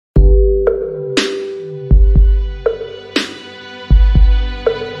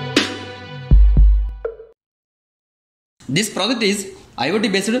This project is IoT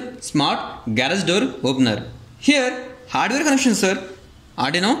based smart garage door opener. Here hardware connections are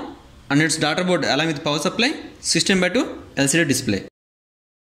Arduino and its daughter board along with power supply, 16:2 LCD display.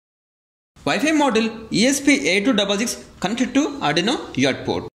 Wi-Fi module ESP8266 connected to Arduino UART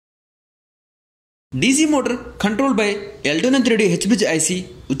port. DC motor controlled by L293D H-bridge IC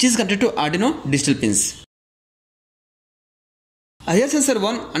which is connected to Arduino digital pins. IR sensor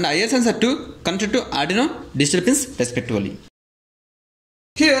 1 and IR sensor 2 connected to Arduino digital pins respectively.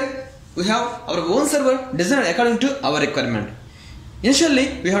 Here we have our own server designed according to our requirement. Initially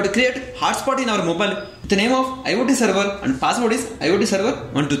we have to create hotspot in our mobile with the name of IoT server and password is IoT server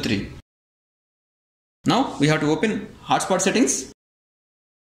 123. Now we have to open hotspot settings.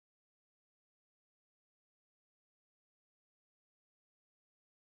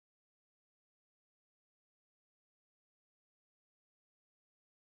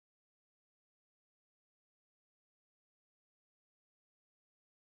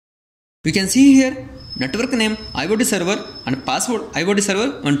 We can see here network name IoT server and password IoT server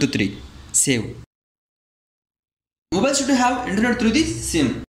 123. Save. Mobile should have internet through the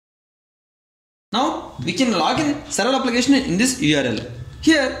SIM. Now we can log in several applications in this URL.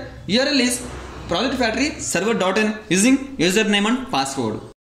 Here URL is project factory server.in using username and password.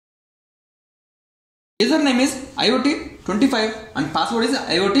 Username is IoT25 and password is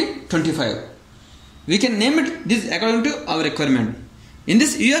IoT25. We can name it this according to our requirement. In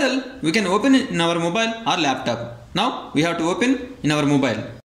this URL, we can open it in our mobile or laptop. Now we have to open in our mobile.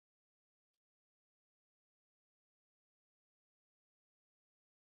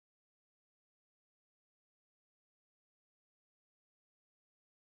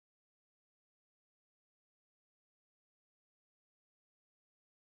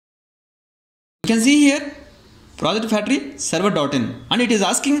 You can see here project factory server.in and it is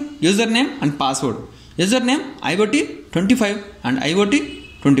asking username and password. Username IoT25 and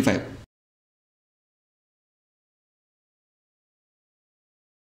IoT25.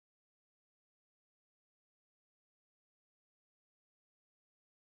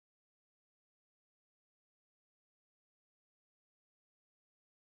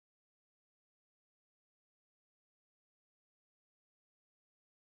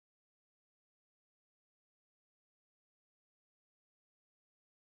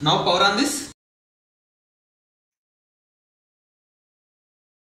 Now power on this.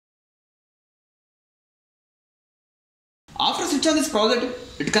 After switch on this project,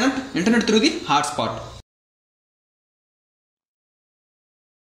 it connect internet through the hotspot.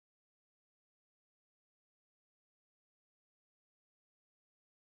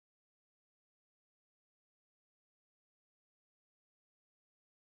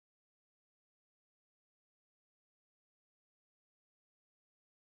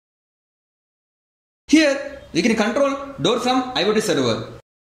 Here we can control door from IoT server.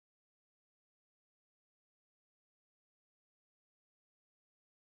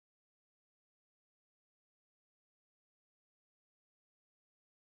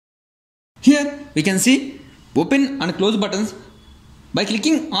 Here we can see open and close buttons. By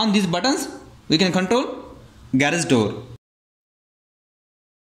clicking on these buttons, we can control garage door.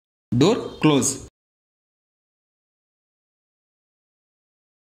 Door close.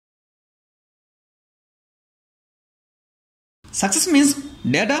 Success means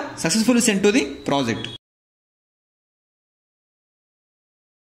data successfully sent to the project.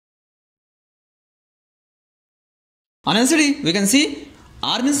 On LCD, we can see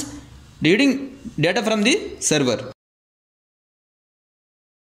R means reading data from the server.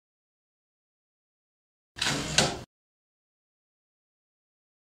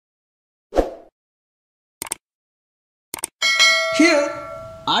 Here,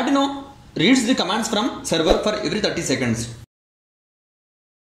 Arduino reads the commands from server for every 30 seconds.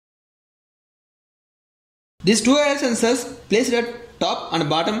 These two IR sensors placed at top and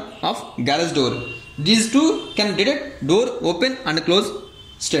bottom of garage door. These two can detect door open and close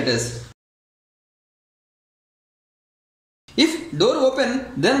status. If door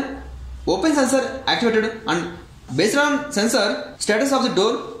open, then open sensor activated and based on sensor status of the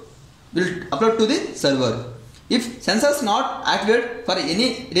door will upload to the server. If sensor is not activated for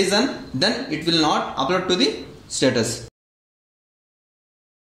any reason, then it will not upload to the status.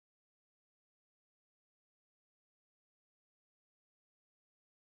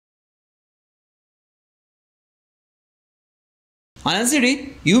 On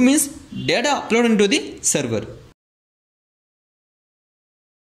LCD, U means data uploading to the server.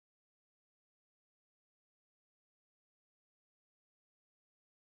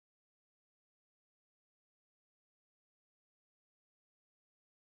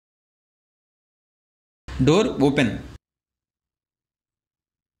 Door open.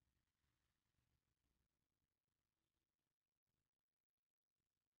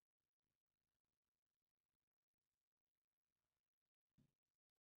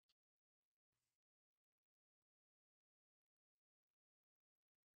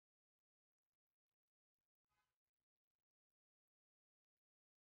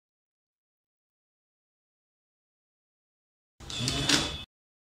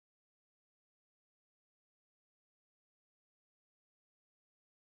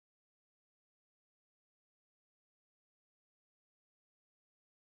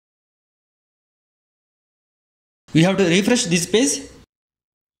 We have to refresh this page.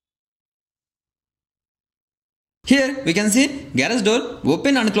 Here we can see garage door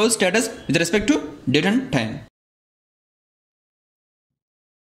open and close status with respect to date and time.